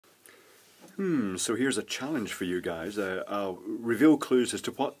So here's a challenge for you guys. I'll reveal clues as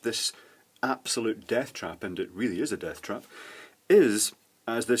to what this absolute death trap, and it really is a death trap, is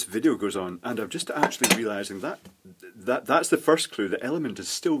as this video goes on. And I'm just actually realising that's the first clue. The element is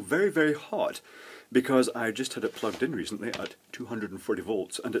still very, very hot because I just had it plugged in recently at 240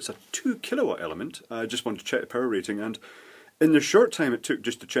 volts, and it's a 2 kilowatt element. I just wanted to check the power rating, and in the short time it took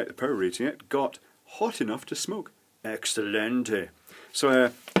just to check the power rating, it got hot enough to smoke. Excelente.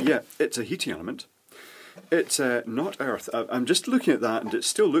 So yeah, it's a heating element. It's not earth. I'm just looking at that and it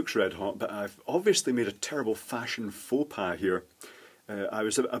still looks red hot, but I've obviously made a terrible fashion faux pas here. I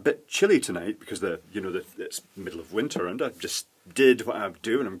was a bit chilly tonight because it's middle of winter, and I just did what I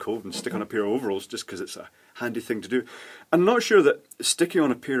do when I'm cold and stick on a pair of overalls just because it's a handy thing to do. I'm not sure that sticking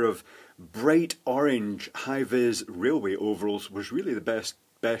on a pair of bright orange high-vis railway overalls was really the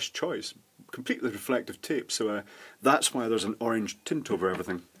best choice. Completely reflective tape, so that's why there's an orange tint over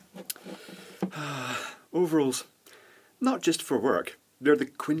everything. Overalls, not just for work, they're the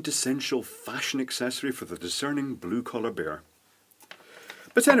quintessential fashion accessory for the discerning blue-collar bear.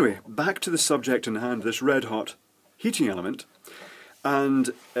 But anyway, back to the subject in hand, this red-hot heating element,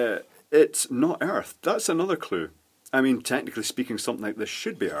 and it's not earth. That's another clue. I mean, technically speaking, something like this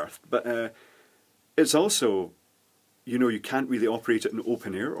should be earth, but it's also, you can't really operate it in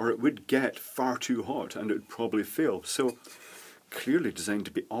open air or it would get far too hot and it would probably fail. So, clearly designed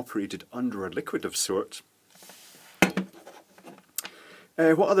to be operated under a liquid of sorts.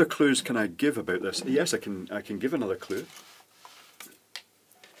 What other clues can I give about this? Yes, I can give another clue.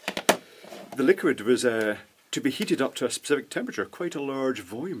 The liquid was to be heated up to a specific temperature, quite a large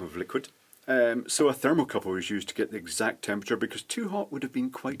volume of liquid. So a thermocouple was used to get the exact temperature because too hot would have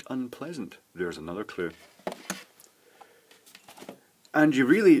been quite unpleasant. There's another clue. And you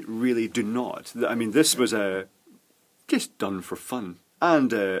really, really do not. I mean, this was just done for fun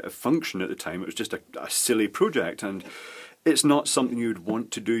and a function at the time. It was just a silly project, and it's not something you'd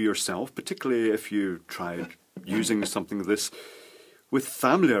want to do yourself, particularly if you tried using something like this with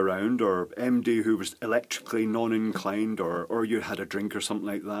family around, or MD who was electrically non-inclined, or you had a drink or something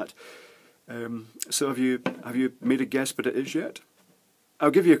like that. So have you made a guess what it is yet?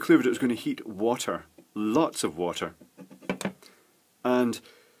 I'll give you a clue that it was going to heat water, lots of water. And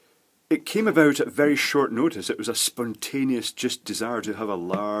it came about at very short notice. It was a spontaneous just desire to have a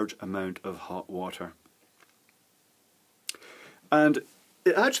large amount of hot water. And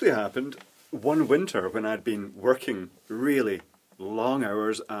it actually happened one winter when I'd been working really long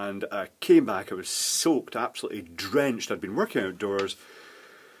hours, and I came back, I was soaked, absolutely drenched. I'd been working outdoors,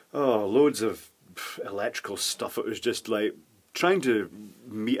 loads of electrical stuff. It was just like trying to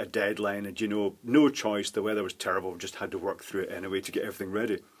meet a deadline, and no choice. The weather was terrible, just had to work through it anyway to get everything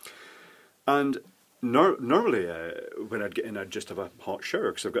ready. And normally when I'd get in, I'd just have a hot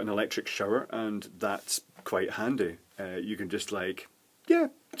shower because I've got an electric shower, and that's quite handy. You can just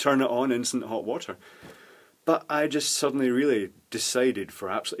turn it on, instant hot water. But I just suddenly really decided, for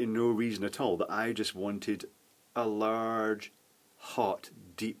absolutely no reason at all, that I just wanted a large, hot,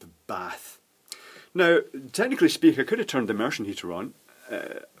 deep bath. Now, technically speaking, I could have turned the immersion heater on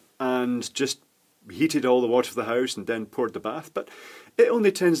and just heated all the water of the house and then poured the bath, but it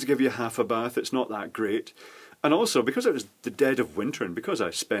only tends to give you half a bath. It's not that great. And also, because it was the dead of winter, and because I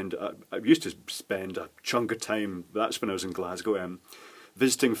used to spend a chunk of time, that's when I was in Glasgow,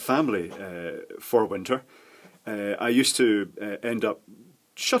 visiting family for winter, I used to end up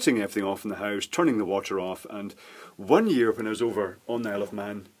shutting everything off in the house, turning the water off, and one year when I was over on the Isle of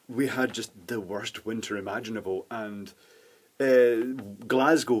Man, we had just the worst winter imaginable, and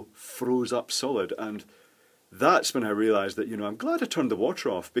Glasgow froze up solid, and that's when I realised that, I'm glad I turned the water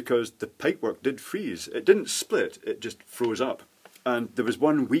off, because the pipework did freeze. It didn't split, it just froze up. And there was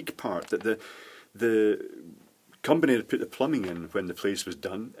one weak part that the company that put the plumbing in when the place was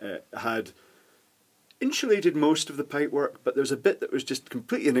done had insulated most of the pipework, but there was a bit that was just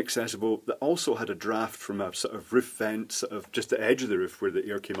completely inaccessible that also had a draft from a sort of roof vent, sort of just the edge of the roof where the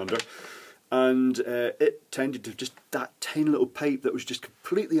air came under. And it tended to just, that tiny little pipe that was just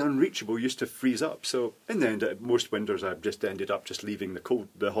completely unreachable used to freeze up. So in the end, most winters I've just ended up just leaving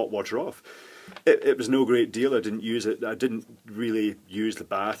the hot water off. It was no great deal. I didn't use it. I didn't really use the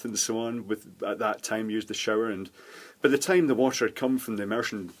bath and so on. At that time, used the shower. And by the time the water had come from the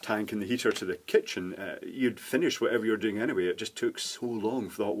immersion tank and the heater to the kitchen, you'd finish whatever you were doing anyway. It just took so long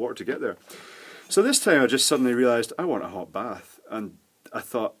for the hot water to get there. So this time I just suddenly realised I want a hot bath. And I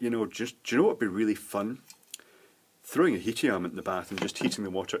thought, do you know what would be really fun? Throwing a heating element in the bath and just heating the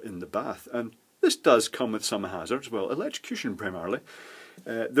water in the bath. And this does come with some hazards, well, electrocution primarily.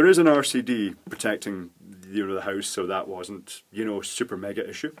 There is an RCD protecting the house, so that wasn't, super mega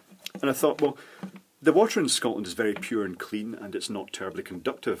issue. And I thought, well, the water in Scotland is very pure and clean, and it's not terribly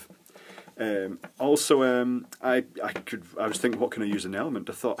conductive. Also, I was thinking, what can I use an element?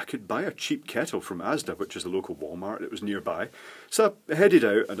 I thought I could buy a cheap kettle from Asda, which is a local Walmart. It was nearby. So I headed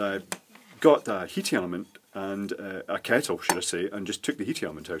out and I got a heating element and a kettle, should I say, and just took the heating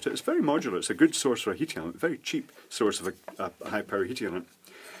element out. It's very modular. It's a good source for a heating element, very cheap source of a high-power heating element.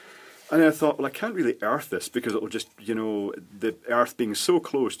 And I thought, well, I can't really earth this because it'll just, the earth being so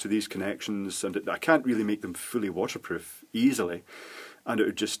close to these connections, and I can't really make them fully waterproof easily. And it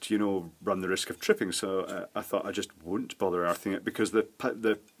would just, run the risk of tripping. So I thought I just won't bother earthing it because the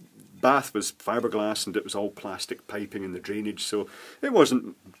bath was fiberglass and it was all plastic piping in the drainage, so it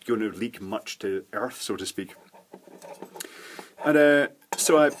wasn't going to leak much to earth, so to speak. And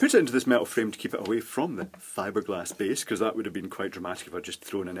so I put it into this metal frame to keep it away from the fiberglass base, because that would have been quite dramatic if I'd just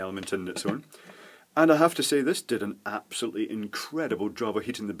thrown an element in its own. And I have to say, this did an absolutely incredible job of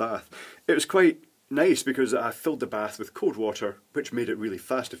heating the bath. It was quite nice because I filled the bath with cold water, which made it really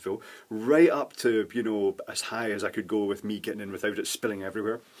fast to fill, right up to, as high as I could go with me getting in without it spilling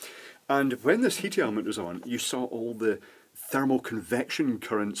everywhere. And when this heating element was on, you saw all the thermal convection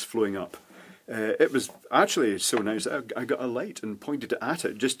currents flowing up. It was actually so nice. I got a light and pointed it at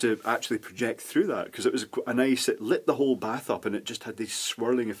it just to actually project through that, because it was it lit the whole bath up and it just had these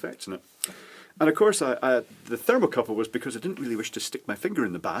swirling effects in it. And of course, the thermocouple was because I didn't really wish to stick my finger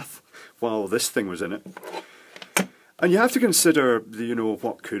in the bath while this thing was in it. And you have to consider,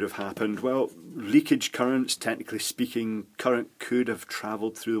 what could have happened. Well, leakage currents, technically speaking, current could have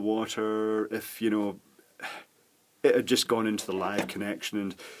travelled through the water if, it had just gone into the live connection,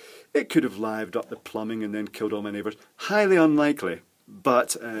 and it could have lived up the plumbing and then killed all my neighbours. Highly unlikely,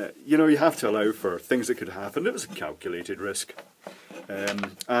 but, you have to allow for things that could happen. It was a calculated risk.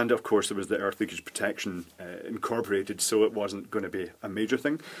 And of course there was the earth leakage protection incorporated, so it wasn't going to be a major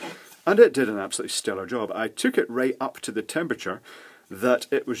thing. And it did an absolutely stellar job. I took it right up to the temperature that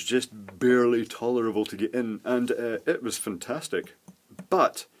it was just barely tolerable to get in, and it was fantastic.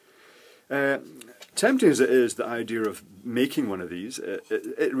 But, tempting as it is, the idea of making one of these,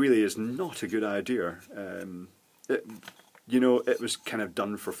 it really is not a good idea. It was kind of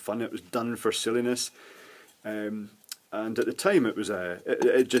done for fun, it was done for silliness. And at the time it was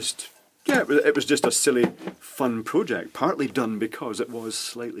it was just a silly, fun project, partly done because it was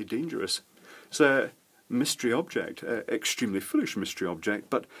slightly dangerous. It's a mystery object, extremely foolish mystery object,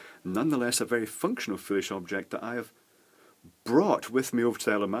 but nonetheless a very functional foolish object that I have brought with me over to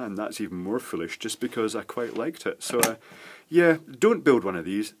the Isle of Man. That's even more foolish, just because I quite liked it. So yeah, don't build one of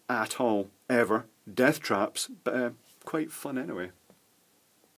these at all, ever. Death traps, but quite fun anyway.